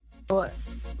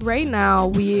Right now,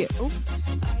 I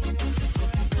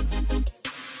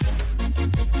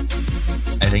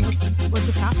think. What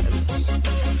just happened?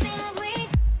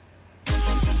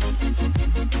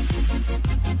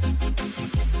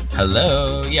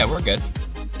 Hello. Yeah, we're good.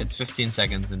 It's 15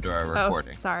 seconds into our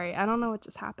recording. Oh, sorry. I don't know what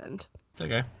just happened. It's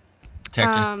okay.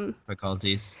 Technical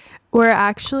difficulties. We're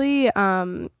actually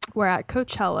we're at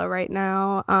Coachella right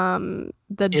now.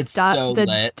 It's so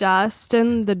lit. Dust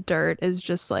and the dirt is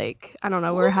just like, I don't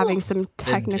know, we're having some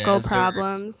technical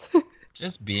problems.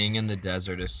 Just being in the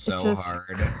desert is so It's just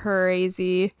hard.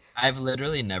 Crazy. I've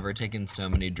literally never taken so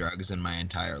many drugs in my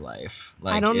entire life.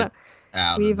 I don't know.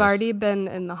 We've already been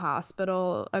in the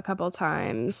hospital a couple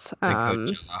times. The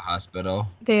Coachella hospital.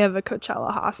 They have a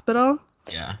Coachella hospital.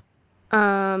 Yeah.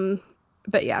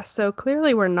 But yeah, so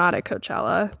clearly we're not at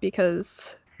Coachella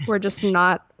because we're just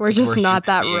not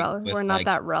that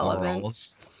relevant.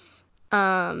 Morals.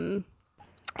 And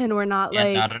we're not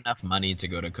like not enough money to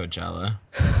go to Coachella.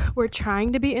 We're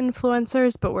trying to be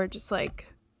influencers, but we're just like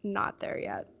not there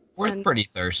yet. We're pretty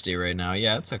thirsty right now.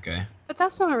 Yeah, it's okay. But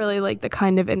that's not really like the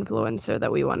kind of influencer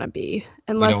that we want to be.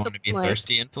 Unless we don't want to be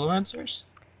thirsty influencers?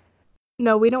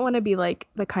 No, we don't want to be like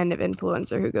the kind of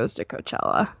influencer who goes to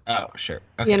Coachella. Oh, sure.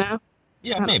 Okay. You know?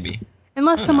 Yeah, maybe.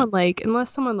 Unless someone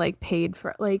paid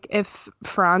for, like, if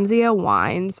Franzia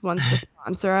Wines wants to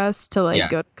sponsor us to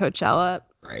go to Coachella,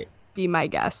 right? Be my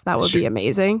guest. That would be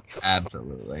amazing.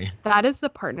 Absolutely. That is the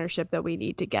partnership that we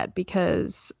need to get,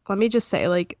 because let me just say,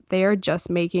 like, they are just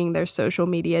making their social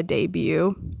media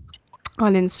debut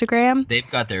on Instagram. They've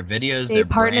got their videos, their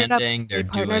branding, they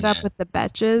partnered up with the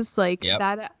Betches. Like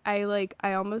that,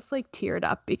 I almost like teared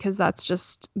up because that's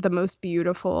just the most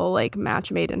beautiful like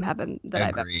match made in heaven that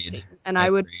I've ever seen. And I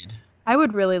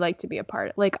would really like to be a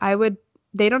part. Like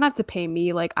they don't have to pay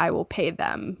me. Like I will pay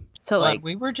them. So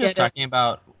we were just talking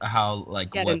about how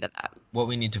into that. What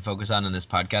we need to focus on in this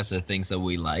podcast are things that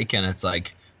we like, and it's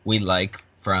like we like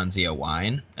Franzia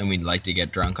wine, and we'd like to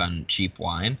get drunk on cheap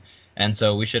wine. And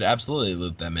so we should absolutely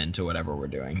loop them into whatever we're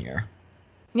doing here.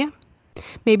 Yeah.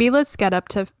 Maybe let's get up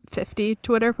to 50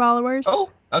 Twitter followers. Oh,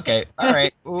 okay. All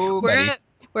right. Ooh, we're at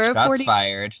 40.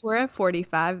 Fired. We're at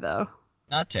 45 though.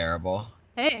 Not terrible.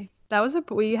 Hey,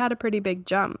 we had a pretty big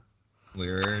jump.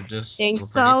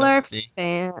 Thanks to all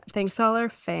our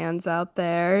fans out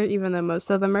there, even though most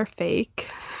of them are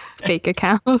fake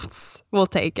accounts. We'll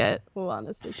take it. We'll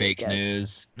honestly fake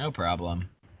news. No problem.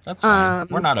 That's fine.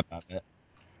 We're not above it.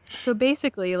 So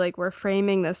basically, like, we're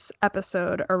framing this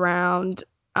episode around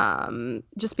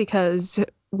just because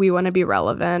we want to be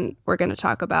relevant. We're going to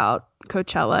talk about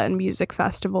Coachella and music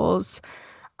festivals.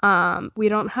 We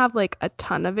don't have like a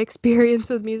ton of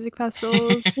experience with music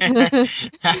festivals. Ton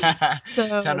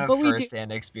of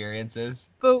first-hand experiences.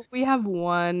 But we have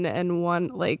one and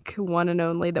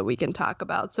only that we can talk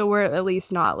about. So we're at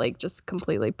least not like just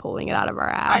completely pulling it out of our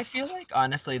ass. I feel like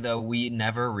honestly though, we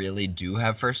never really do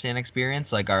have first-hand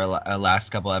experience. Like our last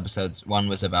couple episodes, one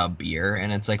was about beer,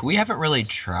 and it's like we haven't really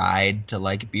tried to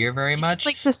like beer very much. Just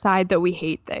like decide that we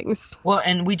hate things. Well,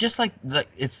 and we just like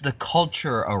it's the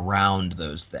culture around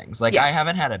those things. Like I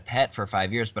haven't had a pet for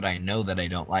 5 years, but I know that I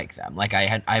don't like them. Like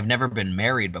I've never been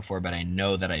married before, but I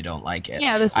know that I don't like it.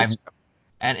 Yeah, this is true.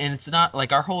 And it's not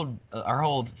like our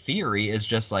whole theory is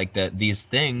just like that these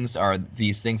things are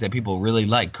these things that people really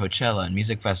like: Coachella and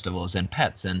music festivals and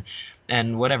pets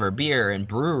and whatever, beer and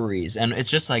breweries, and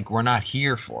it's just like we're not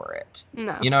here for it.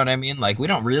 No. You know what I mean? Like we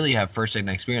don't really have first-hand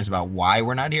experience about why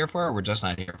we're not here for it. We're just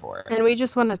not here for it. And we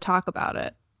just want to talk about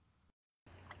it.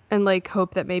 And like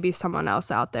hope that maybe someone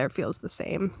else out there feels the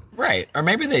same. Right. Or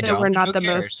maybe they don't. We're not the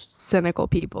most cynical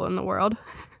people in the world.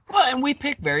 Well, and we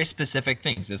pick very specific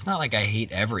things. It's not like I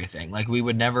hate everything. Like we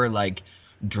would never like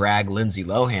drag Lindsay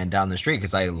Lohan down the street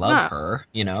because I love her.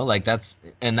 You know, like that's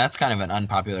kind of an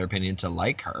unpopular opinion to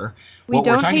like her. We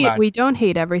don't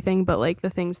hate everything, but like the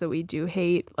things that we do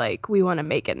hate, like we want to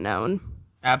make it known.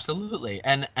 Absolutely.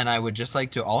 And I would just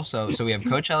like to also, so we have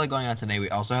Coachella going on today. We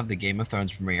also have the Game of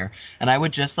Thrones premiere. And I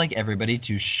would just like everybody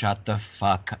to shut the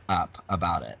fuck up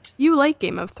about it. You like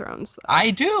Game of Thrones, though. I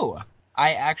do.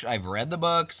 I've read the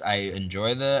books. I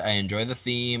enjoy the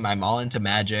theme. I'm all into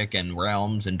magic and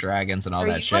realms and dragons and all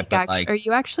that shit. But are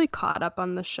you actually caught up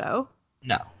on the show?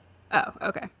 No. Oh,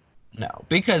 okay. No,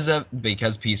 because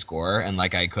Peace Corps, and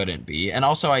like I couldn't be, and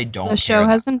also I don't. The show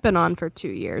hasn't been on for 2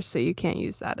 years, so you can't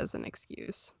use that as an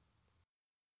excuse.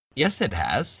 Yes, it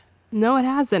has. No, it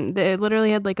hasn't. It literally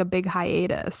had like a big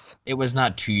hiatus. It was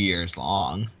not 2 years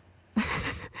long.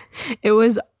 It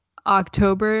was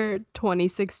October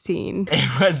 2016.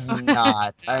 It was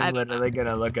not. I'm literally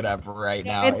gonna look it up right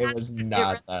now. It was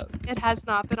not that. It has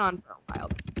not been on for a while.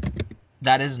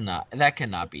 That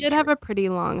cannot be Did true. have a pretty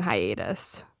long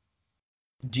hiatus.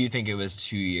 Do you think it was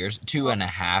 2 years, two Well, and a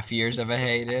half years of a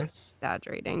hiatus?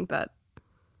 exaggerating, but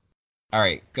All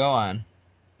right, go on.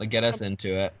 Like, get us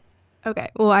into it. okay.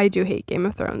 Well, I do hate Game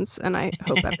of Thrones, and I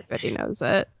hope everybody knows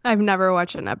it. I've never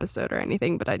watched an episode or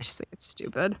anything, but I just think it's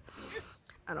stupid.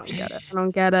 I don't get it. I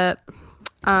don't get it.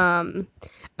 Um,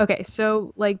 okay,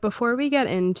 so like before we get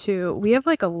into, we have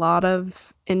like a lot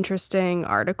of interesting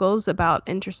articles about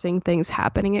interesting things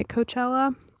happening at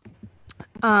Coachella.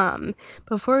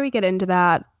 Before we get into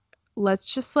that,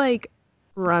 let's just like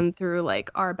run through like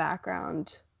our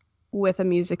background with a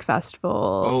music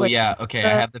festival, Oh like yeah, okay,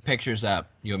 I the have the pictures up.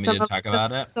 You want me to talk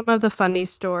about it? some of the funny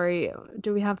story.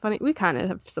 Do we have funny? We kind of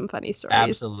have some funny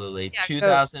stories. Absolutely. Yeah,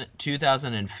 go.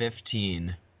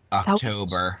 2015 That was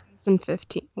October.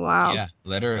 2015. Wow. Yeah,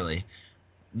 literally.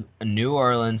 New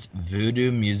Orleans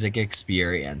Voodoo Music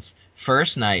Experience.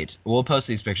 First night, we'll post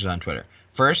these pictures on Twitter.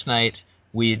 First night,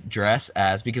 we dress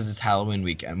as, because it's Halloween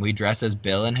weekend, we dress as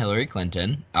Bill and Hillary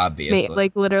Clinton, Mate, obviously.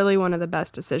 like literally one of the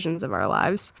best decisions of our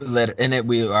lives. In it,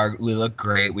 we look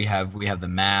great. We have the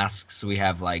masks. We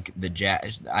have like the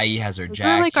IE has her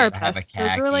jacket. I have a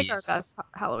Those were like our khakis. best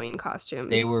Halloween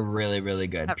They costumes. were really, really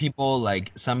good. Ever. People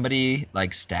like somebody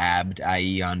like stabbed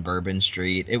IE on Bourbon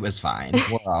Street. It was fine.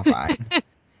 We're all fine.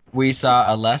 We saw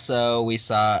Alesso. We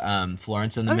saw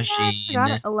Florence and the Oh yeah, I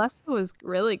forgot. Machine. Alessa was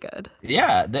really good.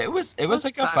 Yeah, it That was was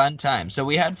like a fun. fun time. So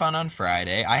we had fun on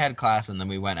Friday. I had class and then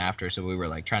we went after, so we were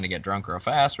like trying to get drunk real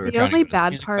fast. We were The trying to only go to this bad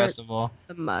music part, festival.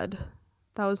 the mud.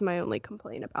 That was my only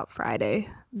complaint about Friday.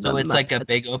 The So it's like a mud.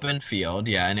 big open field,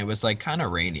 yeah, and it was like kind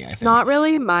of rainy, I think. Not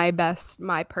really my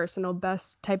personal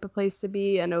best type of place to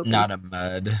be, an open. Not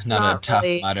a tough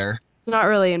Really, mudder. it's not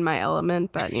really in my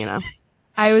element, but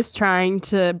I was trying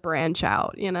to branch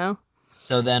out.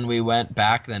 So then we went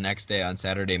back the next day on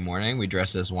Saturday morning. We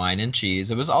dressed as wine and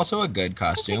cheese. It was also a good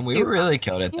That's a costume. We cute were really costume.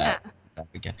 killed at Yeah. that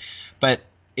weekend. But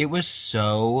it was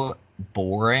so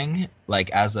boring, like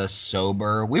as a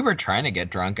sober. We were trying to get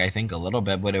drunk, I think, a little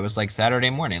bit, but it was like Saturday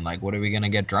morning. Like, what are we gonna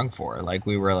get drunk for? Like,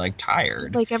 we were like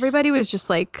tired, Like everybody was just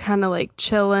like kind of like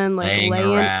chilling, like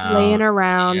laying laying around.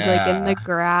 around like in the Yeah.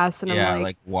 grass, and I'm Yeah, like,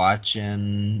 like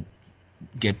watching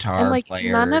and guitar like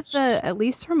none of players. the, at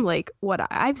least from like what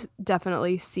I've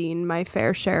definitely seen my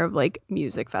fair share of like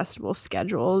music festival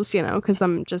schedules, because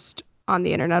I'm just on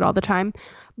the internet all the time.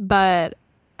 But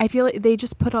I feel like they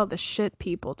just put all the shit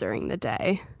people during the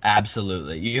day.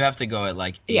 Absolutely. You have to go at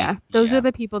like Yeah, 8 those are p.m.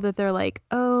 the people that they're like,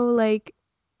 oh, like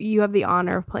you have the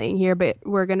honor of playing here, but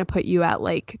we're gonna put you at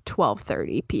like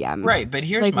 12:30 p.m. Right, but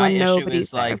here's Like my when issue nobody's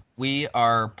is there. like we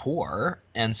are poor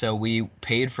and so we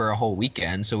paid for a whole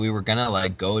weekend, so we were gonna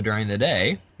like go during the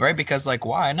day, right? Because like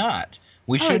why not?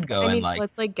 We Oh, should go I and mean, like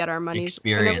let's like get our money's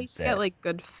and at experience least get it. like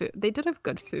good food. They did have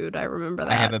good food. I remember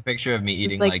I have that. a picture of me It was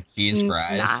eating like like cheese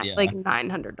fries, not yeah. like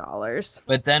 $900.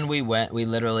 But then we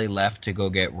literally left to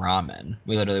go get ramen.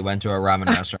 We literally went to a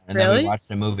ramen restaurant and then we Really? watched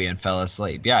a movie and fell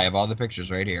asleep. Yeah, I have all the pictures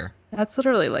right here. That's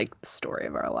literally like the story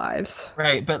of our lives.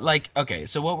 Right, but like, okay,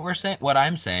 so what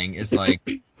I'm saying is like,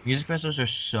 music festivals are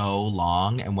so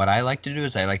long, and what I like to do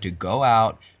is I like to go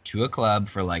out to a club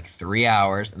for like 3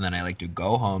 hours, and then I like to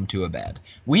go home to a bed.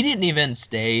 We didn't even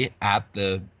stay at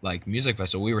the like music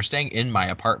festival. We were staying in my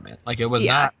apartment. Like it was Yeah,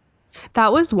 not,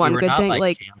 that was we one were good not thing. like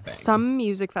Like camping. some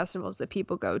music festivals that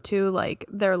people go to, like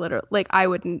they're literally like I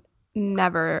would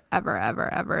never, ever,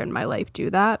 ever, ever in my life do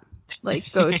that.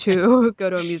 Like go to go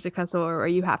to a music festival where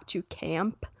you have to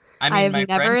camp. I I mean, have my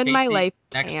never friend in my Casey, life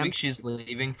next week she's camped.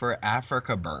 leaving for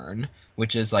Africa Burn,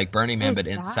 which is like Burning What Man, is but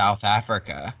in that? South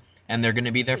Africa. And they're going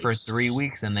to be there Holy for three sh-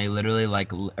 weeks, and they literally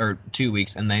like, or 2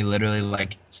 weeks, and they literally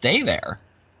like stay there.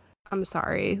 I'm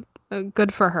sorry.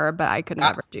 Good for her, but I could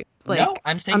never do. No, Like,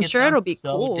 I'm saying I'm it sure sounds it'll be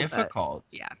so cool, but difficult.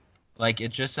 yeah. Like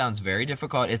it just sounds very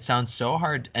difficult. It sounds so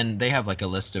hard, and they have like a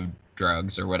list of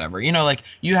drugs or whatever. You know, like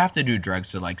you have to do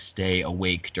drugs to like stay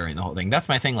awake during the whole thing. That's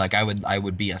my thing. Like I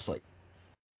would be asleep.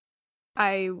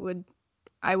 I would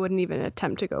I wouldn't even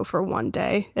attempt to go for one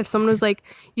day. If someone was like,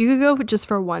 "You could go just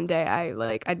for one day,"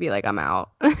 I'd be like, "I'm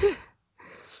out."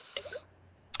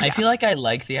 I Yeah. feel like I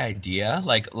like the idea,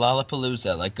 like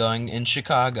Lollapalooza, like going in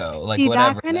Chicago, like See,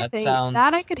 that whatever. kind of That thing,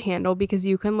 that I sounds could handle because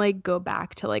you can like go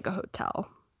back to like a hotel.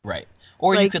 right.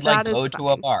 Or you Like could like that is go to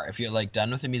a fine. bar if you're like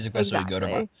done with the music festival, you go to a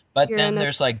bar. Exactly. But You're in then a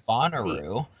there's like state.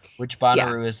 Bonnaroo, which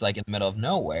Yeah. Bonnaroo is like in the middle of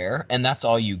nowhere, and that's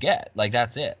all you get. Like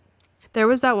that's it. There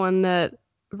was that one that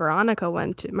Veronica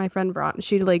went to. My friend Veronica,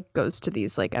 she like goes to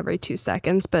these like every 2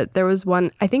 seconds, but there was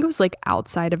one, I think it was like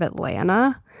outside of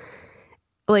Atlanta,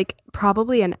 like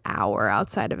probably an hour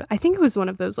outside of it. I think it was one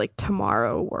of those like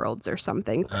Tomorrow Worlds or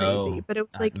something crazy, Oh, but it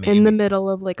was like in the maybe. middle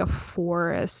of like a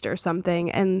forest or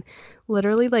something. And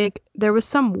literally like there was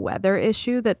some weather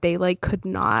issue that they like could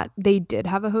not, they did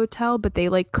have a hotel, but they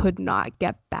like could not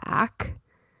get back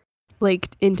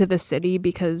like into the city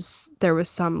because there was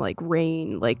some like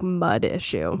rain, like mud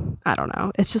issue. I don't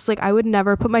know. It's just like I would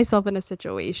never put myself in a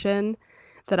situation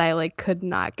that I like could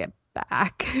not get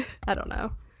back. I don't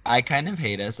know. I kind of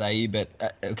hate SIE,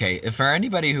 but okay. For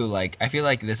anybody who like, I feel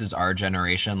like this is our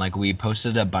generation. Like, we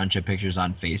posted a bunch of pictures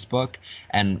on Facebook,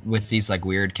 and with these like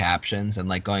weird captions, and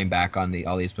like going back on the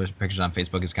all these pictures on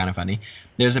Facebook is kind of funny.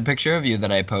 There's a picture of you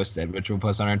that I posted, which we'll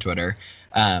post on our Twitter,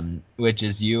 which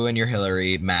is you and your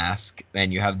Hillary mask,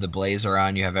 and you have the blazer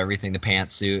on, you have everything, the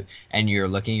pantsuit, and you're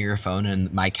looking at your phone,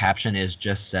 and my caption is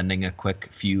just sending a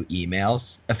few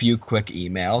quick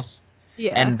emails.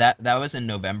 Yeah. And that was in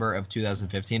November of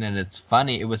 2015, and it's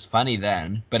funny. It was funny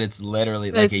then, but it's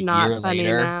literally But like it's a not year funny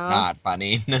later. now. Not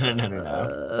funny. No, no, no, no, no.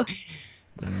 Uh,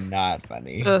 Not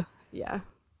funny. yeah.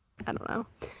 I don't know.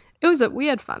 We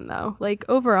had fun though. Like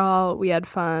overall, we had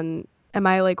fun. Am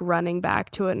I like running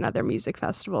back to another music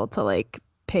festival to like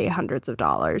pay hundreds of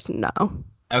dollars? No.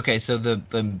 Okay, so the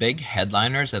big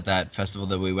headliners at that festival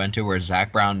that we went to were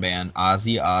Zach Brown Band,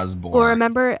 Ozzy Or Osbourne.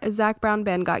 remember Zach Brown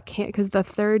Band got because the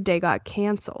third day got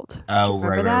canceled. Do you Oh,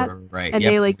 right, remember right, that? right, right. And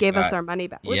they Yep, we like gave us got our money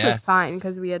back, which was fine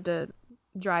because yes. we had to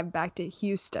drive back to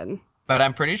Houston. But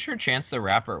I'm pretty sure Chance the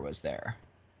Rapper was there.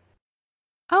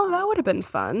 Oh, that would have been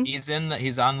fun. He's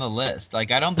on the list.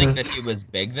 Like, I don't think that he was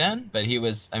big then, but he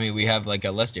was. I mean, we have like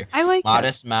a list here. I like him.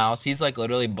 Modest Mouse. He's like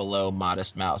literally below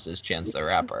Modest Mouse is Chance the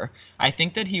Rapper. I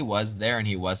think that he was there and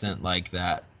he wasn't like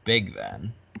that big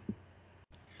then.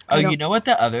 Oh, I you don't. know what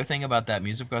the other thing about that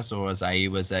music festival was, IE,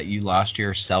 was that you lost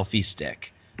your selfie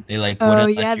stick. They like Oh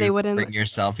wouldn't yeah, let they you wouldn't. bring your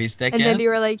selfie stick And then in. you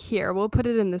were like, "Here, we'll put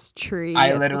it in this tree, I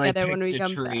and we'll literally get it when we picked a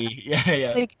come back." tree. Yeah,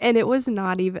 yeah. Like, and it was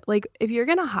not even like if you're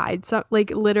gonna hide some, like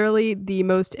literally the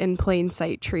most in plain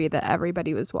sight tree that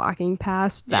everybody was walking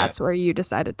past, Yeah. that's where you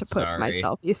decided to put my Sorry.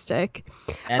 selfie stick.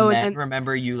 And Oh, and then then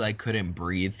remember you like couldn't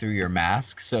breathe through your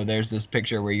mask. So there's this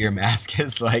picture where your mask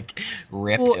is like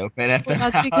ripped well, open at well, the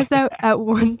that's because mouth. at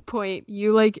one point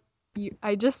you like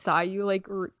I just saw you like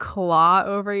claw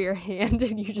over your hand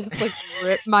and you just like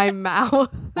rip my mouth.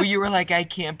 Well, you were like, I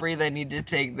can't breathe. I need to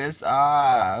take this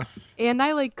off. And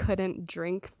I like couldn't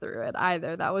drink through it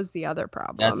either. That was the other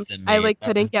That's problem. the I main like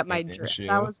that was couldn't the get my main drip.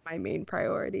 That issue. was my main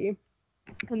priority.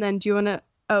 And then do you want to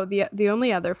Oh, the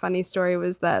only other funny story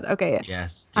was that okay,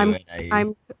 Yes, do I'm it. I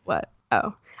I'm what?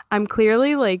 Oh. I'm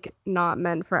clearly like not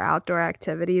meant for outdoor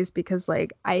activities because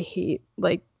like I hate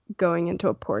like going into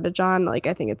a porta john. Like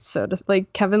I think it's so just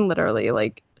like Kevin literally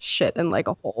like shit in like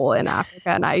a hole in Africa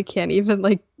and I can't even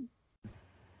like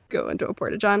go into a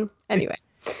porta john. Anyway.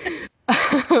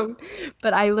 Um,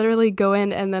 but I literally go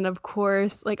in and then of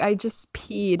course like I just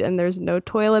peed and there's no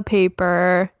toilet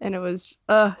paper and it was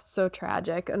so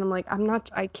tragic and I'm like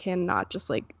I cannot just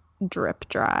like drip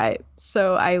dry.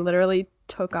 So I literally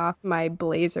took off my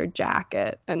blazer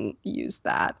jacket and used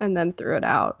that and then threw it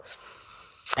out.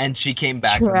 and she came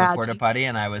back from the porta Tragic. potty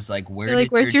and I was like, They're where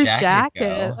like, did your "Where's your jacket jacket?"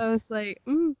 go? I was like,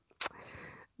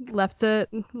 left it,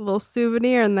 a little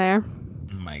souvenir in there.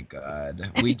 Oh my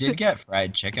God. We did get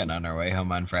fried chicken on our way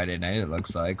home on Friday night, it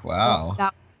looks like. Oh, Wow.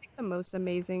 that was like the most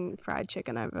amazing fried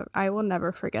chicken I will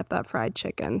never forget that fried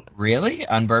chicken. Really?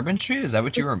 On Bourbon Street? Is that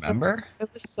what It you was so, remember? it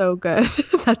was so good.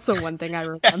 That's the one thing I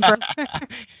remember.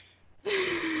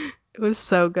 It was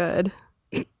so good.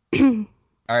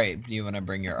 All right, do you want to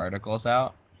bring your articles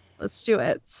out? Let's do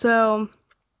it. So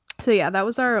yeah, that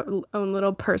was our own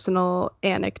little personal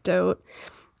anecdote.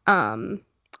 Um,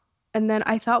 and then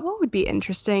I thought what would be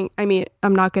interesting, I mean,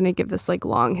 I'm not going to give this like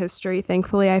long history.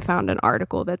 Thankfully, I found an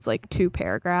article that's like 2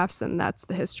 paragraphs, and that's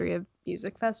the history of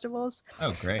music festivals.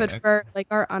 Oh, great. But Okay. for like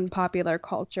our unpopular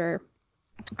culture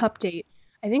update,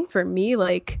 I think for me,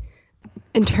 like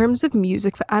in terms of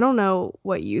music, I don't know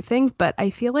what you think, but I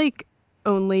feel like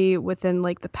only within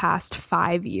like the past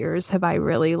 5 years have I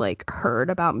really like heard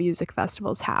about music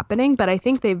festivals happening, but I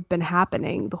think they've been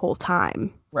happening the whole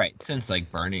time. Right, since like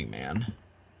Burning Man.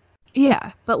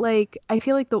 Yeah, but like I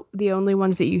feel like the only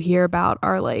ones that you hear about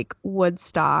are like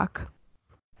Woodstock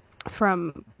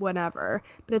from whenever.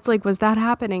 But it's like was that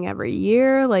happening every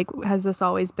year? Like has this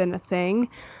always been a thing?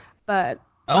 But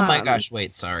Oh my um gosh,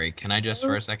 wait, sorry. Can I just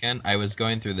for a second? I was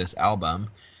going through this album,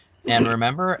 and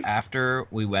remember after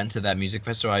we went to that music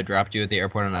festival, I dropped you at the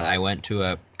airport and I went to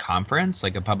a conference,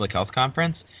 like a public health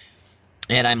conference,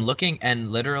 and I'm looking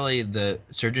and literally the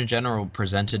Surgeon General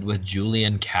presented with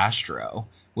Julian Castro,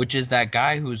 which is that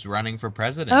guy who's running for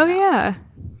president Oh now. yeah.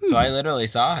 So I literally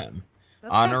saw him.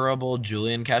 That's kind Honorable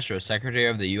Julian Castro, Secretary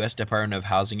of the U.S. Department of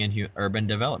Housing and Urban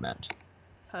Development.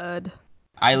 of HUD.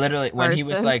 I literally, when he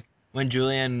was Person. like, when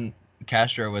Julian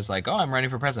Castro was like, "Oh, I'm running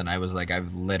for president," I was like,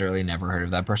 I've literally never heard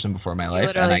of that person before in my You life,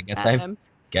 and literally I guess met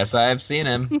I've him. seen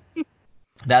him.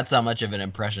 That's how much of an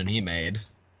impression he made.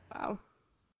 Wow.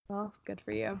 Well, good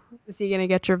for you. Is he gonna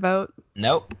get your vote?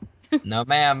 Nope. No,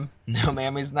 ma'am. No,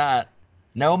 ma'am, he's not.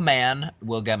 No man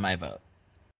will get my vote.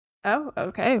 Oh,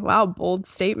 okay. Wow, bold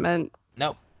statement.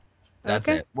 Nope. That's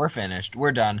Okay. it. We're finished.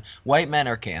 We're done. White men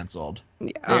are canceled.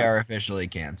 Yeah. They are officially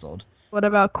canceled. What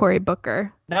about Cory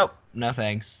Booker? Nope. No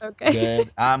thanks. Okay.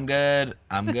 Good. I'm good.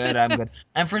 I'm good. I'm good.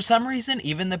 And for some reason,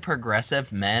 even the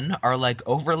progressive men are like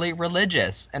overly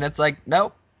religious. And it's like,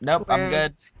 nope. Nope. I'm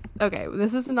good. Okay,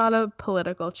 this is not a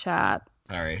political chat.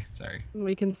 Sorry.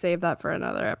 We can save that for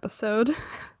another episode.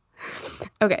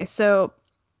 Okay, so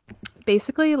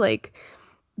basically, like,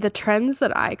 the trends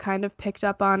that I kind of picked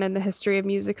up on in the history of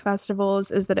music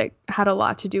festivals is that it had a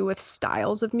lot to do with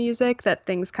styles of music, that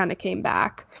things kind of came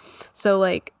back. So,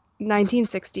 like,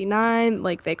 1969,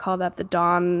 like, they call that the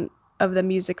dawn of the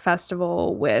music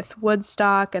festival with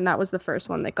Woodstock, and that was the first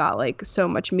one that got, like, so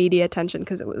much media attention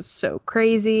because it was so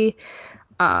crazy.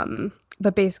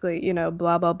 But basically, you know,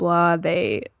 blah blah blah.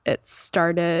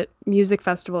 Music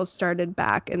festivals started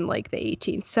back in like the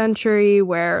 18th century,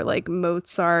 where like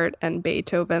Mozart and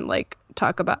Beethoven like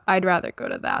talk about. I'd rather go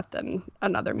to that than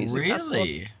another music festival.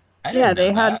 Really? I Yeah, didn't they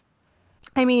know had. that.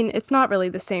 I mean, it's not really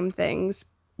the same things,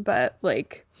 but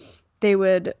like they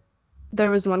would. There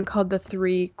was one called the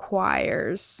Three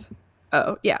Choirs.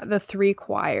 Oh yeah, the Three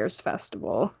Choirs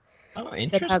Festival Oh, that had like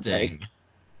interesting.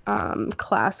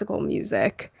 classical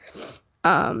music.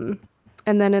 Um,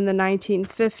 and then in the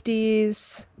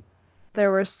 1950s, there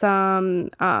were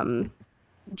some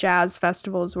jazz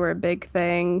festivals were a big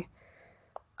thing.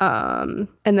 And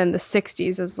then the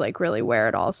 60s is like really where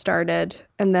it all started.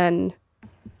 And then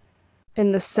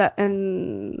in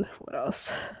what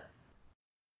else?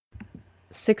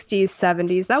 60s,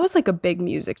 70s, that was like a big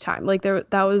music time. Like there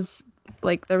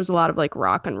was a lot of like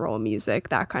rock and roll music,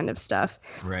 that kind of stuff.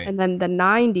 Right. And then the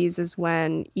 90s is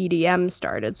when EDM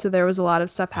started. So there was a lot of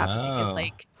stuff happening in Oh.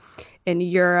 like in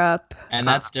Europe. And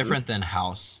that's different than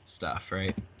house stuff,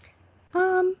 right?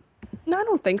 Um, no, I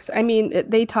don't think so. I mean,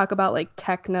 they talk about like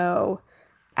techno,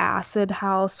 acid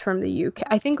house from the UK.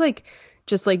 I think like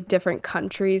just like different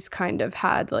countries kind of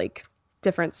had like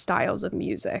different styles of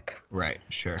music. Right,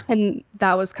 sure. And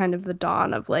that was kind of the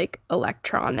dawn of like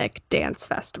electronic dance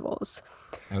festivals.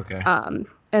 Okay.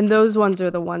 And those ones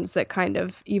are the ones that kind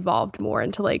of evolved more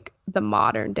into like the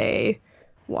modern day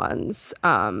ones.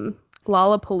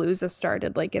 Lollapalooza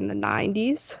started like in the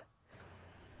 90s,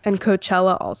 and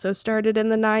Coachella also started in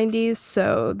the 90s.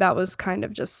 So that was kind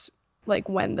of just like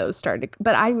when those started.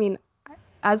 But I mean,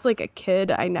 as like a kid,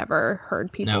 I never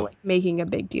heard people No. like making a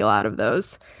big deal out of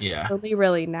those. Yeah. Only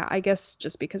really now, I guess,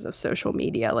 just because of social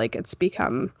media, like it's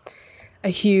become a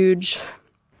huge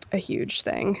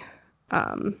thing.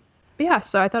 But yeah,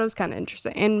 so I thought it was kind of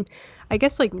interesting. And I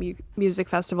guess like music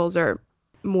festivals are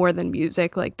more than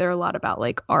music. Like they're a lot about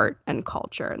like art and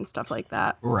culture and stuff like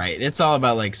that. Right. It's all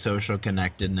about like social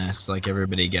connectedness, like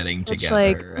everybody getting Which together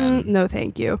like, and no,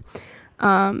 thank you.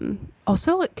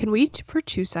 Also, like, can we for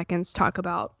 2 seconds talk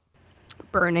about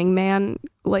Burning Man?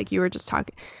 Like you were just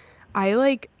talking. I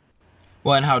like.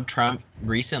 well, and how Trump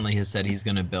recently has said he's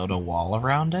going to build a wall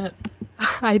around it.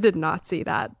 I did not see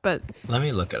that, but Let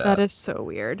me look it that up. is so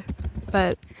weird.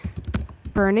 But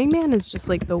Burning Man is just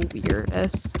like the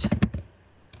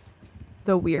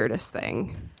weirdest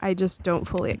thing. I just don't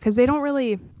fully, because they don't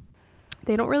really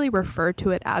refer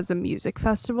to it as a music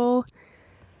festival.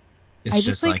 It's I just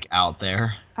just, like out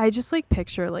there, I just like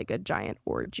picture like a giant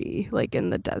orgy like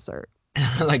in the desert.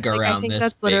 like Like I around think this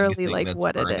that's big literally thing like that's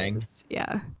what burning. it is.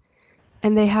 Yeah.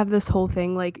 And they have this whole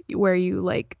thing like where you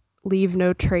like leave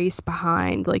no trace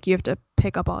behind. Like you have to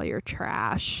pick up all your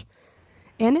trash.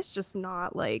 And it's just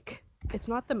not like it's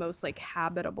not the most like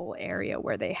habitable area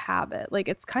where they have it. Like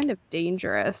it's kind of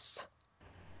dangerous.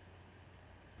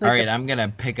 All Like right, I'm going to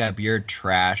pick up your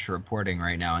trash reporting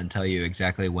right now and tell you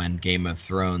exactly when Game of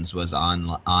Thrones was on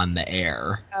the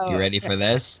air. You ready for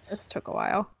this? This took a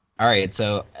while. All right,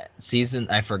 so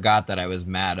I forgot that I was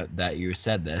mad that you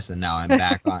said this, and now I'm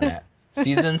back on it.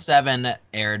 Season 7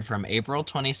 aired from April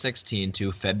 2016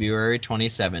 to February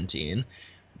 2017.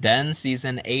 Then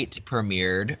season 8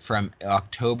 premiered from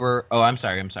October. Oh, I'm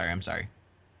sorry.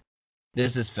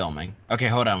 This is filming. Okay,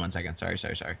 hold on one second. Sorry.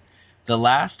 The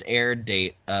last aired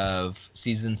date of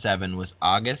season 7 was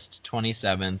August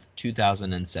 27th,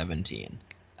 2017.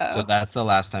 So Oh, that's the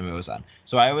last time it was on.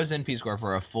 So I was in Peace Corps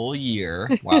for a full year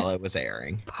while it was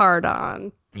airing.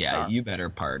 pardon. Yeah, Sorry. you better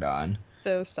pardon.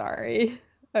 So sorry.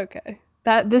 Okay.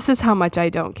 This is how much I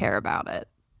don't care about it.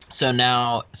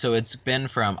 So it's been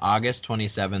from August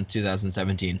 27th,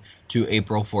 2017 to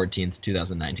April 14th,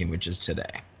 2019, which is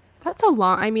today. That's a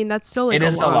long, I mean, that's still like It a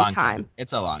is a long long time. time.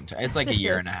 It's a long time. It's like a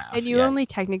year and a And half. you Yeah. only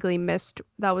technically missed,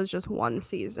 that was just one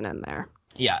season in there.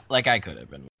 Yeah, like I could have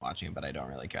been watching, but I don't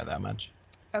really care that much.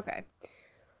 Okay.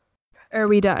 Are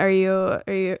we done?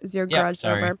 Is your Yep, grudge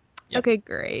sorry. over? Yep. Okay,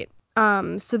 great.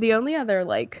 So the only other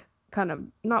like kind of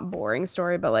not boring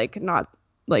story, but like not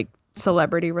like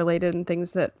celebrity related and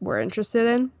things that we're interested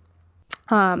in,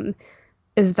 um,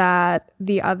 is that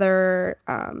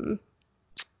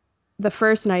the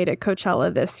first night at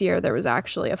Coachella this year, there was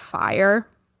actually a fire.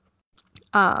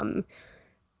 Um,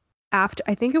 after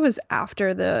I think it was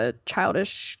after the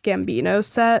Childish Gambino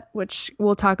set, which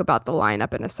we'll talk about the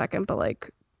lineup in a second, but like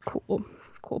cool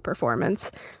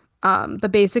performance.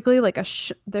 But basically like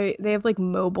they have like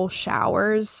mobile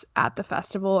showers at the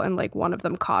festival and like one of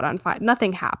them caught on fire.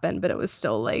 Nothing happened, but it was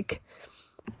still like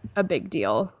a big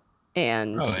deal. Oh,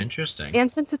 And interesting.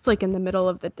 and since it's like in the middle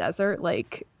of the desert,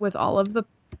 like with all of the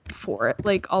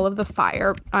like all of the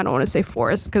fire, I don't want to say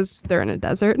forest because they're in a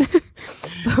desert,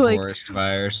 but like Forest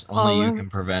fires. Only all you of can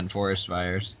prevent forest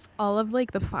fires. all of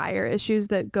like the fire issues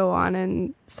that go on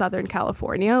in Southern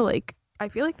California, like I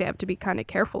feel like they have to be kind of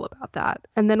careful about that.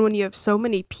 And then when you have so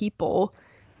many people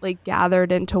like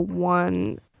gathered into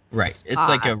one Right. It's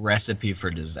like a spot. recipe for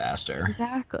disaster.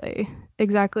 Exactly.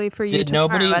 Exactly for you Did tomorrow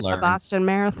nobody at the learn, Boston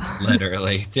Marathon.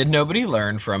 literally, did nobody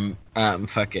learn from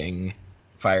fucking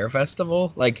Fire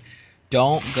Festival? Like,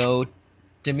 don't go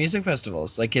to music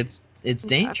festivals. Like it's Yeah.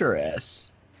 dangerous.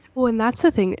 Well, and that's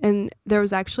the thing. And there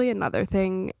was actually another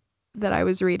thing that I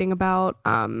was reading about.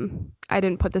 I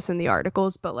didn't put this in the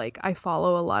articles, but like I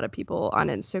follow a lot of people on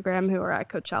Instagram who are at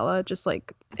Coachella, just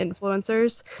like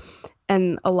influencers.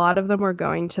 And a lot of them were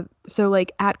going to, so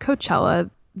like at Coachella,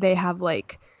 they have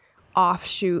like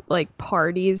offshoot like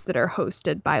parties that are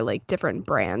hosted by like different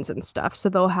brands and stuff. So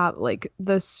they'll have like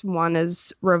this one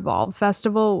is Revolve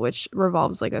Festival, which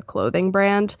Revolve's like a clothing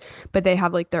brand, but they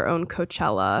have like their own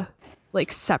Coachella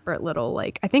like separate little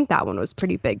like I think that one was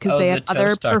pretty big because Oh, they the had other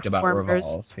toast talked about performers.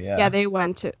 Revolve. Yeah, Yeah.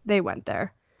 they went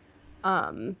there.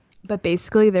 But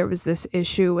basically there was this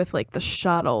issue with like the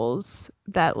shuttles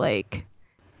that like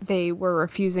they were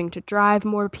refusing to drive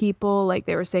more people. Like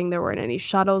they were saying there weren't any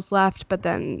shuttles left, but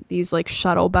then these like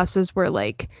shuttle buses were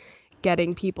like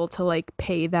getting people to like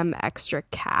pay them extra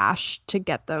cash to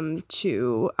get them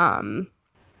to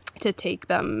take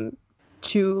them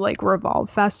to like Revolve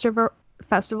festival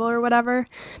or whatever.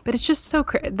 But it's just so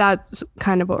that's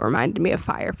kind of what reminded me of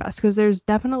Firefest because there's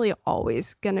definitely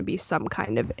always going to be some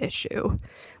kind of issue.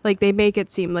 Like they make it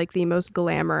seem like the most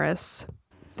glamorous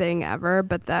thing ever,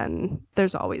 but then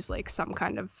there's always like some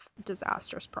kind of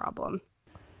disastrous problem.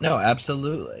 No,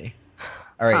 absolutely.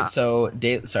 All right, Uh, so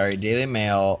Daily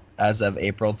Mail as of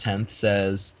April 10th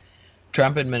says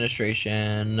Trump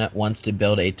administration wants to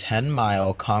build a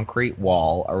 10-mile concrete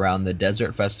wall around the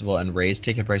Desert Festival and raise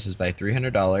ticket prices by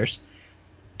 $300,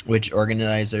 which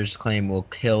organizers claim will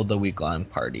kill the week-long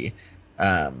party.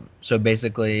 So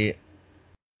basically,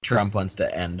 Trump wants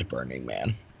to end Burning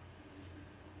Man.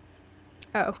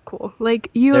 oh, cool. Like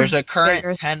you There's have a current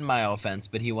bigger. 10-mile fence,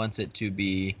 but he wants it to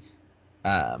be,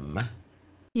 um,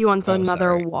 He wants oh,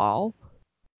 another sorry. wall.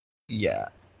 Yeah.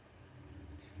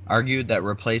 Argued that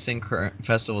replacing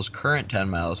festival's current 10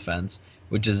 miles fence,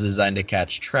 which is designed to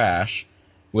catch trash,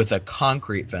 with a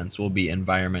concrete fence will be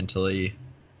environmentally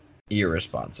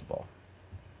irresponsible.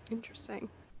 Interesting.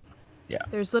 Yeah.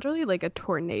 There's literally like a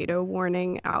tornado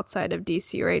warning outside of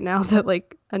DC right now that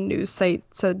like a news site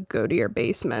said go to your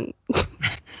basement.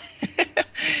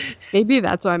 Maybe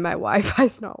that's why my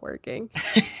Wi-Fi's not working.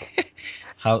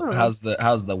 How's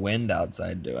the wind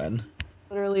outside doing?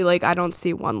 Literally like I don't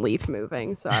see one leaf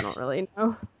moving, so I don't really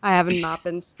know. I have not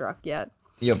been struck yet.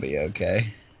 You'll be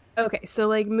okay. Okay, so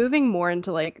like moving more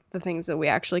into like the things that we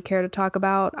actually care to talk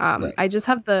about. Right. I just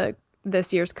have the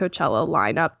this year's Coachella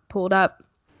lineup pulled up.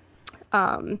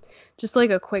 Just like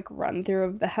a quick run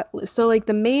through of so like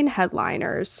the main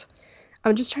headliners.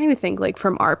 I'm just trying to think like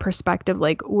from our perspective,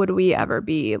 like would we ever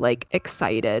be like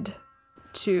excited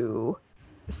to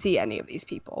see any of these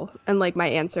people? And like my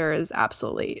answer is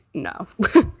absolutely no.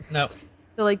 No.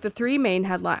 So like the three main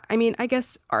headline, I mean, I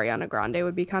guess Ariana Grande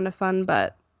would be kind of fun,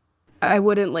 but I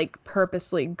wouldn't like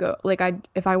purposely go like I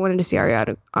if I wanted to see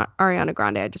Ariana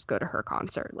Grande, I'd just go to her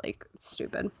concert. Like it's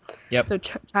stupid. Yep. So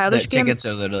The tickets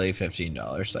are literally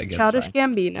 $15. Like Childish it's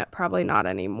fine. Gambino probably not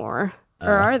anymore. Or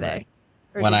Oh, are right. they?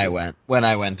 Or When did I you?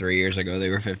 went 3 years ago, they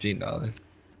were $15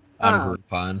 on Um,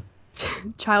 Groupon.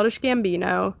 Childish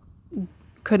Gambino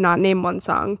could not name one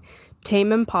song.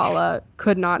 Tame Impala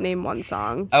could not name one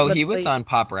song. Oh, he was Literally, on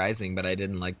Pop Rising, but I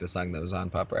didn't like the song that was on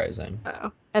Pop Rising.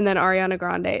 no. And then Ariana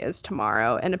Grande is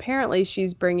tomorrow, and apparently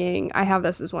she's bringing. I have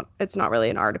this as one. It's not really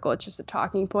an article; it's just a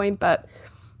talking point. But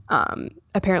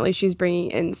apparently she's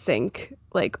bringing NSYNC,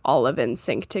 like all of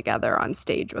NSYNC together on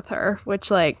stage with her,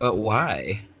 which like But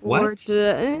why? or What?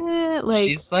 like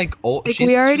She's like old. like we She's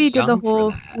too already did the young for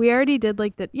whole. We that. already did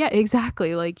like the yeah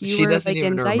exactly like you She were doesn't like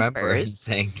even in remember diapers.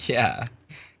 NSYNC. Yeah.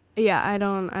 Yeah, I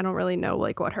don't really know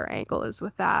like what her angle is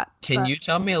with that, Can but you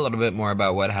tell me a little bit more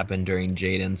about what happened during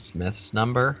Jaden Smith's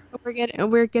number?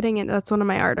 we're getting it. That's one of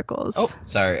my Oh, articles.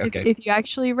 sorry. If Okay. if you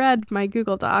actually read my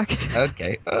Google Doc,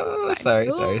 Okay. it's Oh, fine.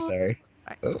 sorry, sorry, Oh, sorry. it's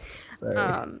fine. Oh,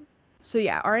 sorry. So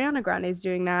yeah, Ariana Grande's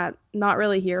doing that. Not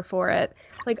really here for it.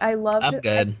 Like I loved I'm it. I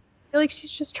good. feel like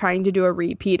she's just trying to do a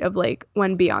repeat of like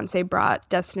when Beyonce brought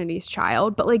Destiny's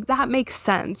Child, but like that makes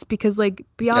sense because like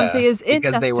Beyonce Yeah, is in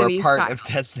because they were Destiny's part Child. of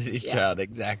Destiny's Yeah, Child,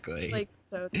 exactly. like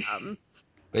so dumb.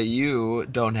 But you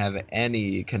don't have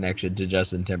any connection to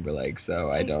Justin Timberlake,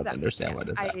 so I don't Exactly. understand Yeah. what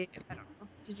is happening. I don't know.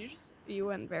 Did you just you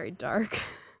went very dark.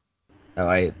 Oh,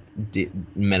 I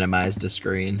minimized the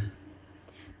screen.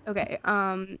 Okay.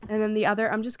 And then the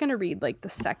other I'm just gonna read like the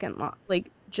second one. Like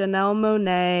Janelle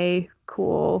Monáe,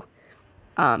 cool.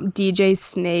 DJ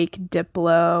Snake,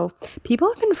 Diplo. People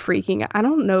have been freaking out. I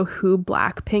don't know who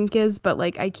Blackpink is, but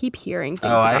like I keep hearing Oh,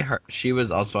 things I about. heard she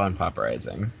was also on Pop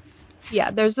Rising,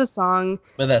 Yeah, there's a song.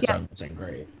 but that Yeah, song wasn't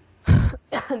great.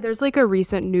 there's like a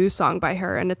recent new song by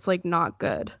her, and it's like not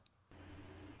good.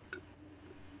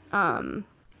 Um,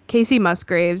 Casey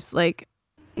Musgraves, like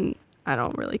I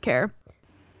don't really care.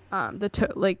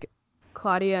 Like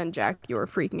Claudia and Jack, you were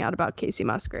freaking out about Casey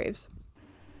Musgraves.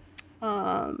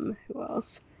 Who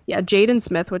else? Yeah, Jaden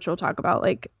Smith, which we'll talk about.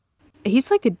 Like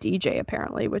he's like a DJ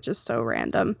apparently, which is so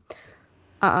random.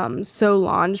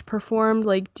 Solange performed.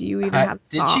 Like, do you even have Did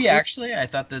she songs actually? I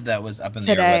thought that that was up in the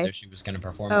air today? whether she was going to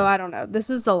perform Oh, or I not. don't know. This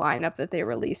is the lineup that they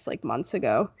released like months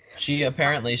ago. She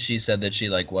apparently she said that she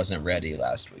like wasn't ready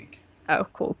last week. Oh,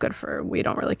 cool. Good for her. We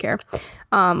don't really care.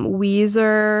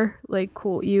 Weezer, like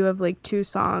cool. You have like two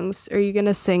songs. Are you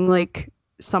gonna sing like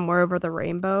Somewhere Over the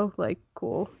Rainbow? Like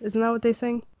cool. Isn't that what they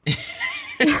sing?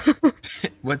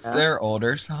 What's Yeah. their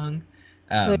older song?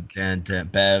 Like Dun, dun,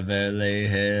 Beverly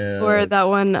or that Hills.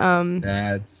 one,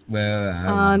 That's where I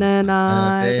On an wanna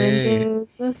Island be. in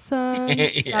the Sun.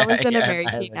 That Yeah, was in a yeah, Mary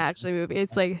I Kate and like Ashley movie.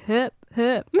 It's like hip,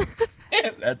 hip.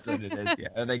 that's what it is. Yeah,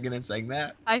 are they gonna sing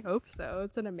that? I hope so.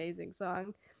 It's an amazing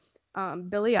song.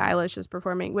 Billie Eilish is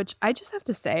performing, which I just have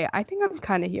to say, I think I'm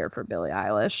kind of here for Billie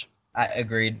Eilish. I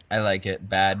agreed. I like it.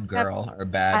 Bad That, girl or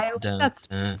bad I dun, that's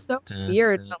dun, so dun,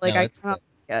 weird, dun. but like No, I it's kind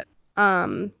good. of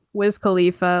like it. Wiz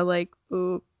Khalifa, like,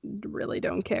 ooh, really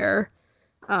don't care.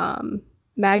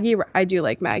 I do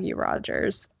like Maggie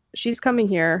Rogers. She's coming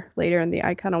here later in the.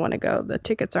 I kind of want to go. The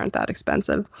tickets aren't that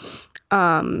expensive.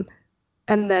 Um,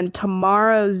 and then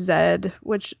tomorrow Zed,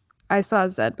 which I saw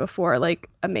Zed before, like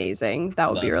amazing.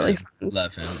 That would be Love really him. fun.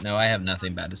 Love him. No, I have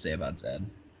nothing bad to say about Zed.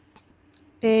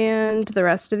 And the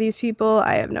rest of these people,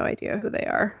 I have no idea who they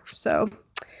are. So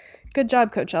good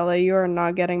job, Coachella. You are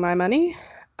not getting my money.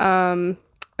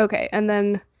 Okay, and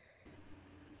then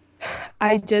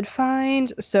I did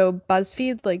find so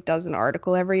BuzzFeed like does an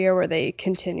article every year where they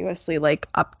continuously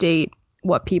like update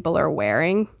what people are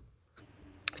wearing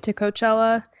to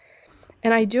Coachella.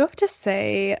 And I do have to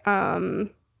say,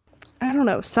 I don't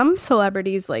know, some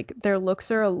celebrities like their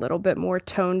looks are a little bit more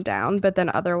toned down, but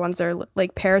then other ones are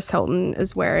like Paris Hilton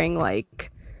is wearing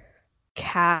like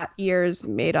cat ears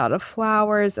made out of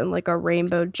flowers and like a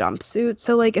rainbow jumpsuit.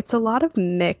 So like it's a lot of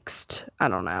mixed, I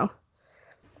don't know.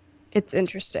 It's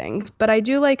interesting, but I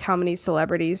do like how many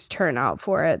celebrities turn out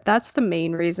for it. That's the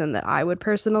main reason that I would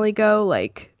personally go.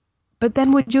 Like, but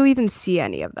then would you even see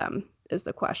any of them? Is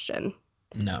the question.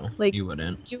 No, Like, you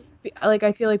wouldn't. like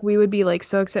I feel like we would be like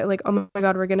so excited, like, oh my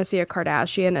God, we're gonna see a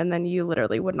Kardashian, and then you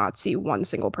literally would not see one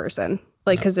single person,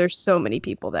 like, No. because there's so many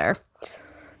people there.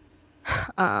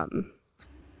 Um,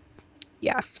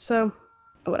 yeah, so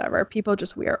whatever. People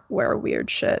just wear weird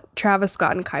shit. Travis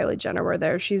Scott and Kylie Jenner were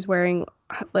there. She's wearing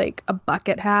like a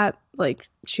bucket hat. Like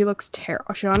she looks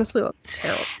terrible. She honestly looks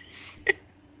terrible.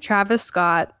 Travis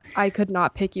Scott, I could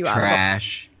not pick you out of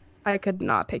Trash. I could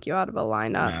not pick you out of a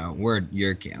lineup. No,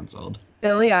 you're canceled.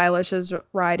 Billie Eilish is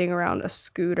riding around a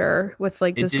scooter with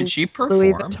like this Did she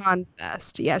Louis perform? Vuitton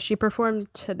vest. Yeah, she performed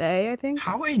today, I think.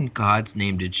 How in God's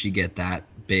name did she get that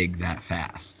big that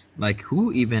fast? Like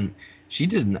who even She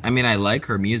didn't. I mean, I like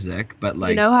her music, but You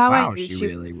like, know how I wow, knew she she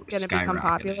really was going to become skyrocketed.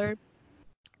 popular?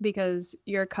 Because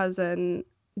your cousin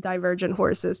Divergent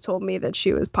Horses told me that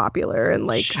she was popular in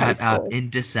like high Shut up. school. In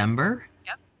December?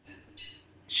 Yep.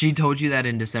 She told you that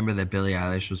in December that Billie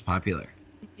Eilish was popular.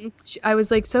 I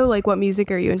was like, so like, what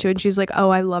music are you into? And she's like, oh,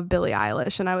 I love Billie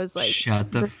Eilish. And I was like,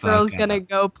 Shut the this girl's fuck gonna up.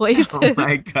 go Oh my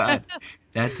places. god.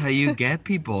 That's how you get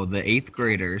people, the eighth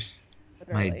graders.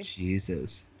 My Literally.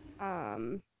 Jesus.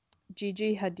 Um,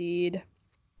 Gigi Hadid.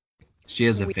 She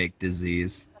has a We, fake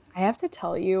disease. I have to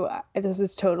tell you, this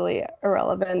is totally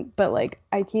irrelevant, but like,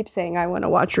 I keep saying I want to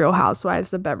watch Real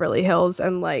Housewives of Beverly Hills,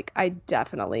 and like, I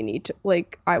definitely need to.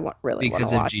 Like, really want to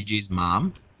Because of watch. Gigi's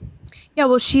mom? Yeah,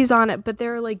 well, she's on it, but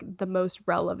they're like the most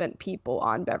relevant people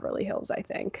on Beverly Hills, I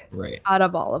think. Right. Out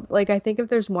of all of, like, I think if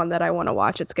there's one that I want to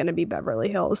watch, it's going to be Beverly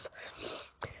Hills.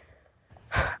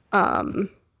 Um,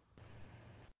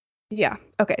 yeah.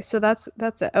 Okay, so that's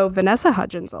it. Oh, Vanessa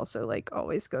Hudgens also like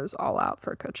always goes all out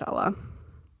for Coachella.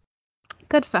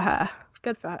 Good for her.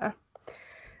 Good for her.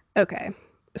 Okay.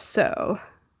 So,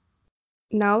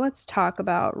 now let's talk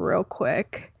about real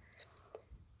quick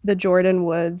the Jordan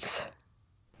Woods.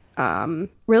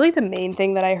 Really the main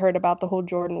thing that I heard about the whole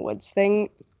Jordan Woods thing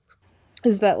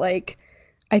is that like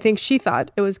I think she thought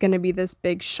it was going to be this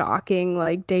big shocking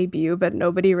like debut, but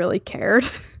nobody really cared.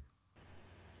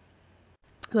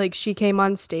 Like she came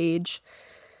on stage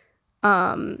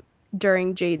during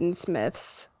Jaden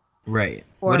Smith's Right.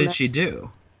 What did performance. she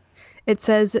do? It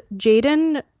says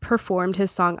Jaden performed his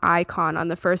song Icon on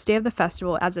the first day of the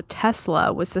festival as a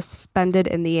Tesla was suspended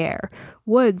in the air.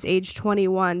 Woods, age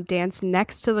 21, danced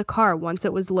next to the car once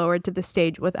it was lowered to the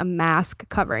stage with a mask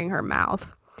covering her mouth.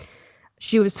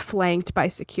 She was flanked by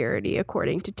security,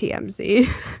 according to TMZ.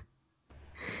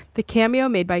 The cameo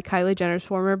made by Kylie Jenner's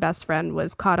former best friend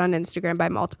was caught on Instagram by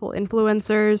multiple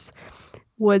influencers.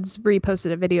 Woods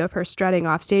reposted a video of her strutting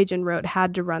off stage and wrote,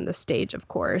 "Had to run the stage, of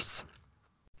course."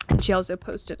 And she also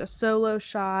posted a solo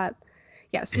shot.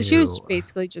 Yeah, so she was Ew.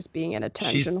 basically just being an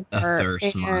She's attention a whore. thirst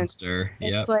And monster.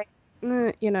 it's Yep. like,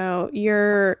 you know,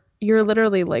 you're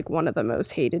literally like one of the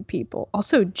most hated people.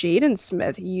 Also, Jaden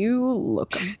Smith, you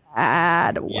look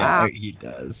bad. Yeah, Wow, he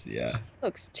does. Yeah.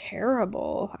 looks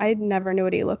terrible. I never knew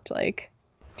what he looked like.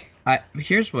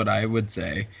 Here's what I would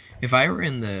say. If I were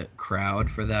in the crowd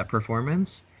for that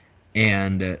performance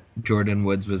and Jordan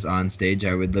Woods was on stage,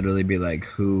 I would literally be like,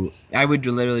 who? I would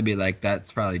literally be like,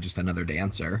 that's probably just another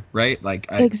dancer, right? Like,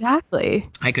 Exactly.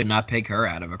 I could not pick her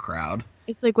out of a crowd.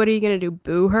 It's like, what are you gonna do?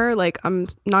 Boo her? Like, I'm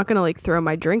not gonna like throw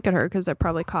my drink at her because that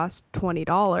probably cost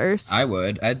 $20. I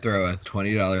would. I'd throw a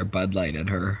 $20 Bud Light at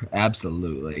her.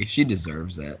 Absolutely. She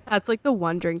deserves it. That's like the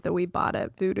one drink that we bought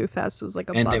at Voodoo Fest was like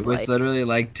a And Bud it was Light. literally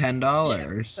like Yeah,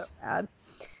 it was so $10. bad.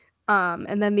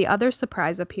 And then the other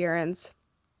surprise appearance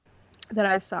that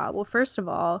I saw. Well, first of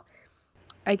all,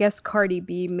 I guess Cardi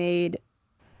B made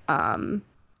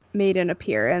an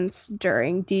appearance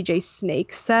during DJ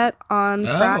Snake's set on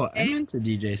Oh, Friday. I'm into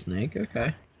DJ Snake.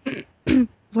 Okay.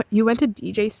 What, you went to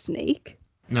DJ Snake?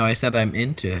 No, I said I'm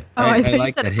into it. Oh, I thought you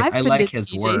like said that. I've I been to like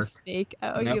his DJ work. Snake.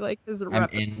 Oh, you Nope. like his I'm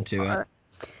into it.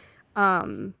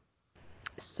 repertoire.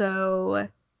 So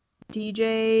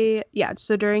DJ, yeah,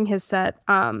 so during his set,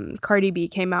 Cardi B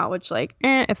came out, which like,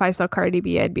 if I saw Cardi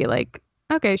B, I'd be like,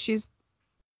 okay,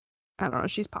 I don't know,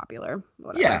 she's popular,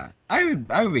 whatever. Yeah,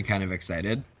 I would be kind of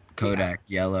excited. Kodak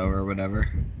Yellow or whatever.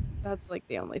 That's like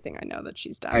the only thing I know that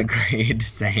she's done. Agreed.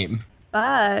 Same.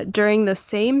 But during the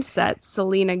same set,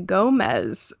 Selena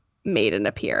Gomez made an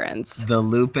appearance. The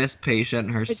lupus patient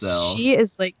But herself. she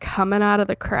is like coming out of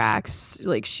the cracks,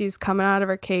 like she's coming out of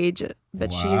her cage,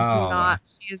 but Wow.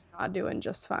 she is not doing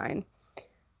just fine.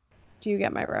 Do you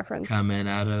get my reference? Coming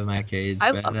out of my cage,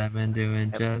 I but love I've been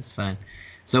doing just fine.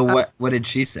 So Um, what did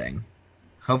she sing?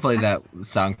 Hopefully that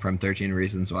song from 13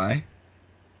 Reasons Why.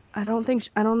 I don't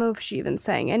know if she even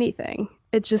sang anything.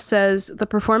 It just says the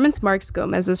performance marks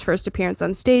Gomez's first appearance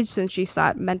on stage since she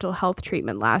sought mental health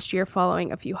treatment last year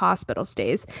following a few hospital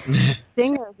stays.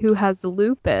 Singer who has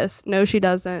lupus, no, she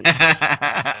doesn't.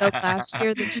 The last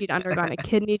year that she'd undergone a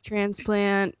kidney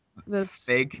transplant. That's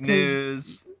Fake 'cause,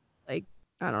 news. like,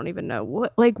 I don't even know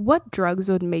what drugs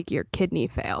would make your kidney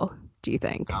fail, do you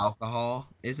think? Alcohol.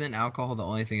 Isn't alcohol the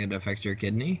only thing that affects your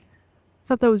kidney? I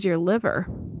thought that was your liver.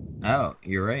 Oh,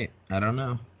 you're right. I don't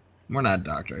know. We're not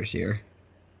doctors here.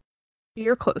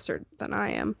 You're closer than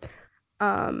I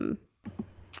am.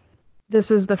 This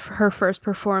is her first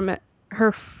performance.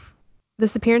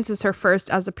 This appearance is her first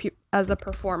as a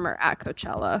performer at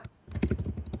Coachella.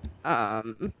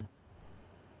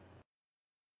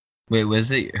 Wait,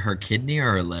 was it her kidney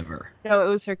or her liver? No, it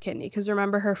was her kidney because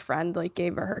remember her friend like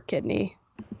gave her kidney.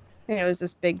 I And it was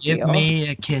this big Give deal. me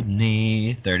a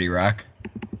kidney. 30 Rock.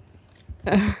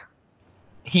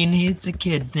 He needs a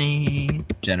kidney.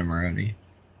 Jenna Maroney.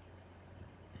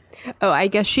 Oh, I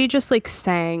guess she just like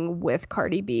sang with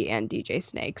Cardi B and DJ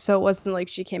Snake. So it wasn't like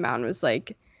she came out and was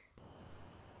like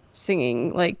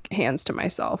singing like Hands to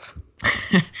Myself.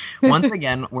 Once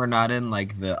again, we're not in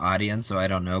like the audience, so I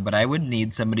don't know, but I would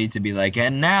need somebody to be like,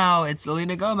 and now it's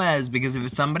Selena Gomez, because if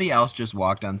somebody else just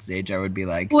walked on stage, I would be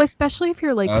like, Well, especially if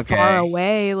you're like far okay.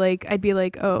 away, like I'd be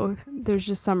like, oh, there's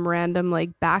just some random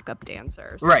like backup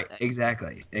dancer. Or Right, something.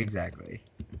 exactly.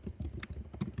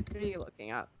 What are you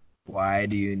looking at? Why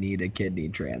do you need a kidney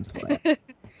transplant?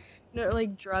 No,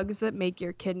 like drugs that make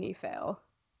your kidney fail.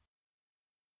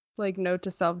 Like, note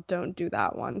to self, don't do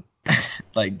that one.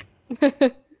 Like,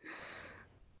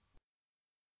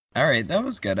 all right, that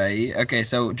was good. Okay,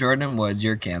 so Jordan Woods,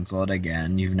 you're canceled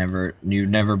again. You've never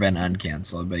been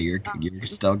uncanceled, but you're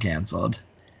still canceled.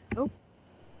 Nope.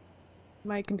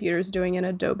 My computer's doing an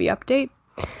Adobe update.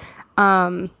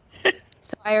 So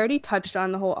I already touched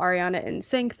on the whole Ariana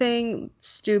NSYNC thing.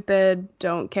 Stupid.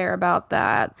 Don't care about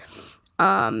that.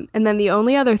 And then the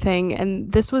only other thing,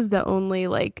 and this was the only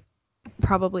like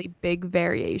probably big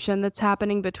variation that's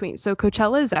happening between. So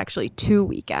Coachella is actually 2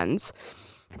 weekends.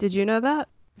 Did you know that?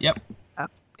 Yep.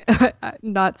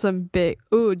 Not some big.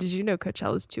 Ooh, did you know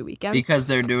Coachella's 2 weekends? Because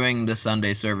they're doing the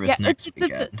Sunday service next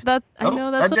weekend. That's I know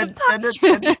that's what I'm talking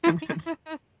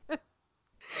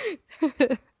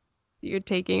about. You're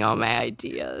taking all my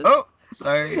ideas. Oh,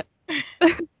 sorry.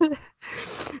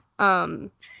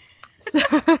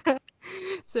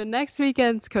 So next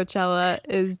weekend's Coachella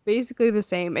is basically the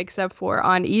same, except for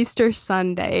on Easter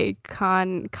Sunday,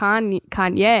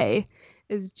 Kanye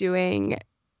is doing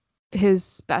his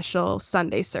special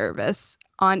Sunday service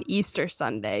on Easter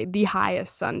Sunday, the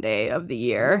highest Sunday of the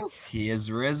year. He is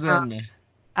risen.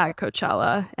 At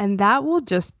Coachella. And that will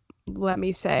just, let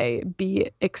me say,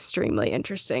 be extremely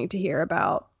interesting to hear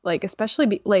about. Like,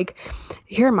 especially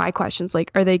here are my questions.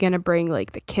 Like, are they going to bring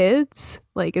like the kids?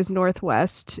 Like, is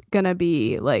Northwest going to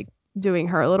be like doing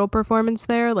her little performance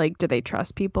there? Like, do they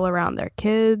trust people around their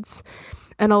kids?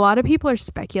 And a lot of people are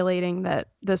speculating that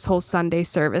this whole Sunday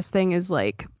service thing is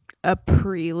like a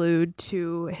prelude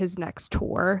to his next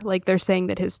tour. Like, they're saying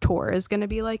that his tour is going to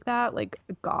be like that, like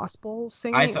gospel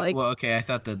singing. I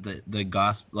thought that the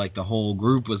gospel, like the whole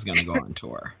group was going to go on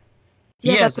tour.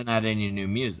 He hasn't had any new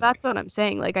music. That's what I'm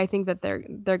saying. Like, I think that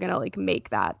they're gonna like make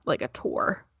that like a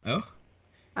tour. Oh,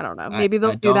 I don't know. Maybe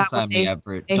they'll do that. Don't sign me up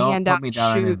for it. Don't put me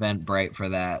down on Eventbrite for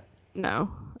that.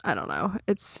 No, I don't know.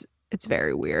 It's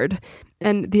very weird.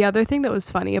 And the other thing that was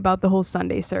funny about the whole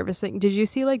Sunday service thing, did you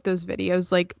see like those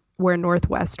videos like where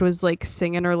Northwest was like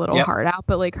singing her little heart out,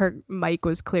 but like her mic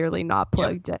was clearly not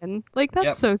plugged in? Like,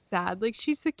 that's so sad. Like,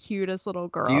 she's the cutest little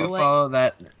girl. Do you follow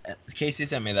that? Casey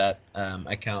sent me that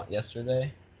account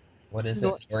yesterday. What is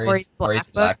it? Tori's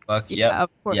Black Book. Yeah, of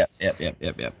course. Yep.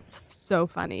 It's so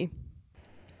funny.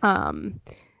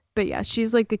 But yeah,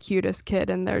 she's like the cutest kid,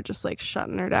 and they're just like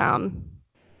shutting her down.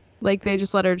 Like, they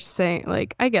just let her sing.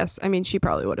 Like, I guess, I mean, she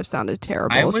probably would have sounded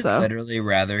terrible. I would literally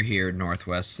rather hear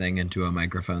Northwest sing into a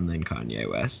microphone than Kanye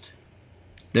West.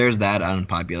 There's that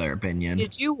unpopular opinion.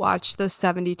 Did you watch the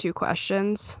 72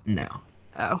 Questions? No.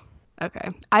 Oh, okay.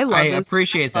 I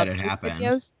appreciate that it happened.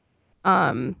 Videos.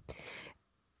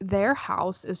 Their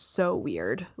house is so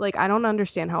weird. Like, I don't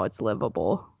understand how it's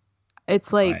livable.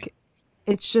 It's like,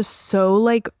 it's just so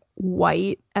like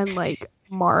white and like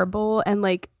marble, and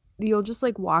like you'll just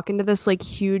like walk into this like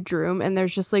huge room, and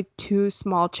there's just like 2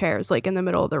 small chairs like in the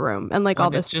middle of the room, and like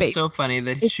all this space. It's just so funny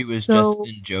that she was just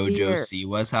in JoJo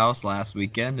Siwa's house last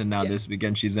weekend, and now this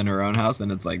weekend she's in her own house,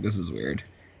 and it's like, this is weird.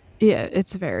 Yeah,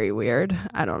 it's very weird.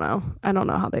 I don't know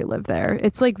how they live there.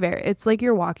 It's like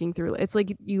you're walking through, it's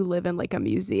like you live in like a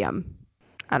museum.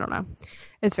 I don't know.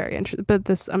 It's very interesting.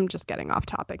 But I'm just getting off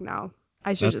topic now.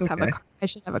 I should have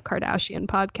a Kardashian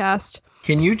podcast.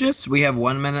 We have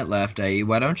 1 minute left, IE.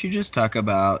 Why don't you just talk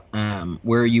about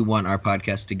where you want our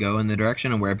podcast to go in the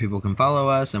direction, and where people can follow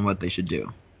us and what they should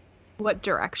do? What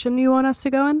direction you want us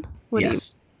to go in?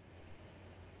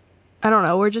 I don't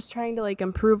know. We're just trying to like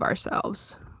improve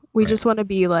ourselves. We just want to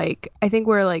be like, I think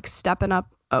we're like stepping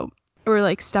up. We're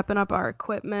like stepping up our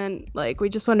equipment. Like, we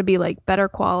just want to be like better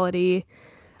quality.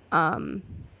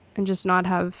 And just not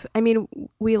have, I mean,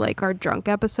 we like our drunk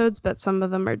episodes, but some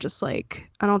of them are just like,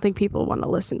 I don't think people want to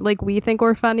listen. Like, we think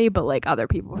we're funny, but like other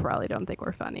people probably don't think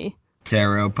we're funny.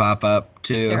 Tarot pop up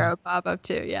too. Tarot pop up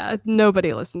too. Yeah,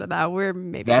 nobody listened to that. We're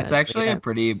maybe That's gonna actually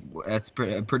delete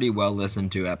it. a pretty well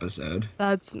listened to episode.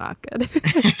 That's not good.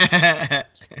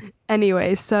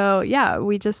 Anyway, so yeah,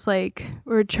 we just like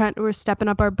we're stepping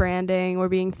up our branding. We're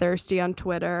being thirsty on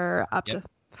Twitter, up Yep. to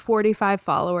 45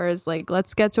 followers. Like,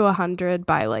 let's get to 100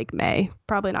 by like May.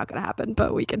 Probably not gonna happen,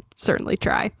 but we could certainly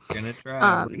try. Gonna try.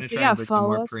 We're gonna So try yeah, and bring you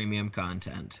more follow us. premium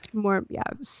content. More, yeah,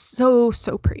 so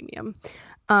premium.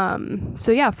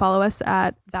 So yeah, follow us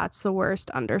at that's the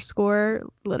worst underscore,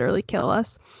 literally kill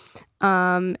us.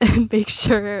 And make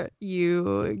sure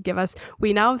you give us,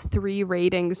 we now have 3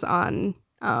 ratings on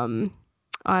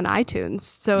iTunes.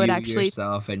 So You,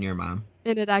 yourself, and your mom.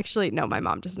 it actually, no, my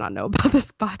mom does not know about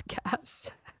this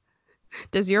podcast.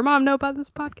 Does your mom know about this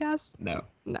podcast? No.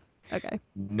 No. Okay.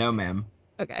 No, ma'am.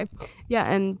 Okay. Yeah,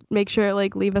 and make sure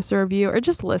like leave us a review or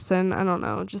just listen. I don't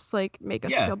know. Just like make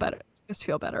us feel better. Make us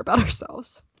feel better about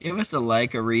ourselves. Give us a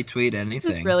like, a retweet, This is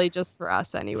anything. really just for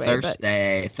us anyway.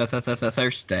 Thursday.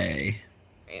 Thursday.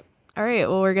 But... All right.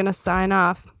 Well, we're gonna sign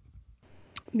off.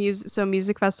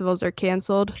 Music festivals are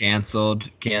canceled. Canceled.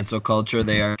 Cancel culture.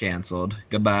 They are canceled.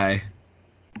 Goodbye.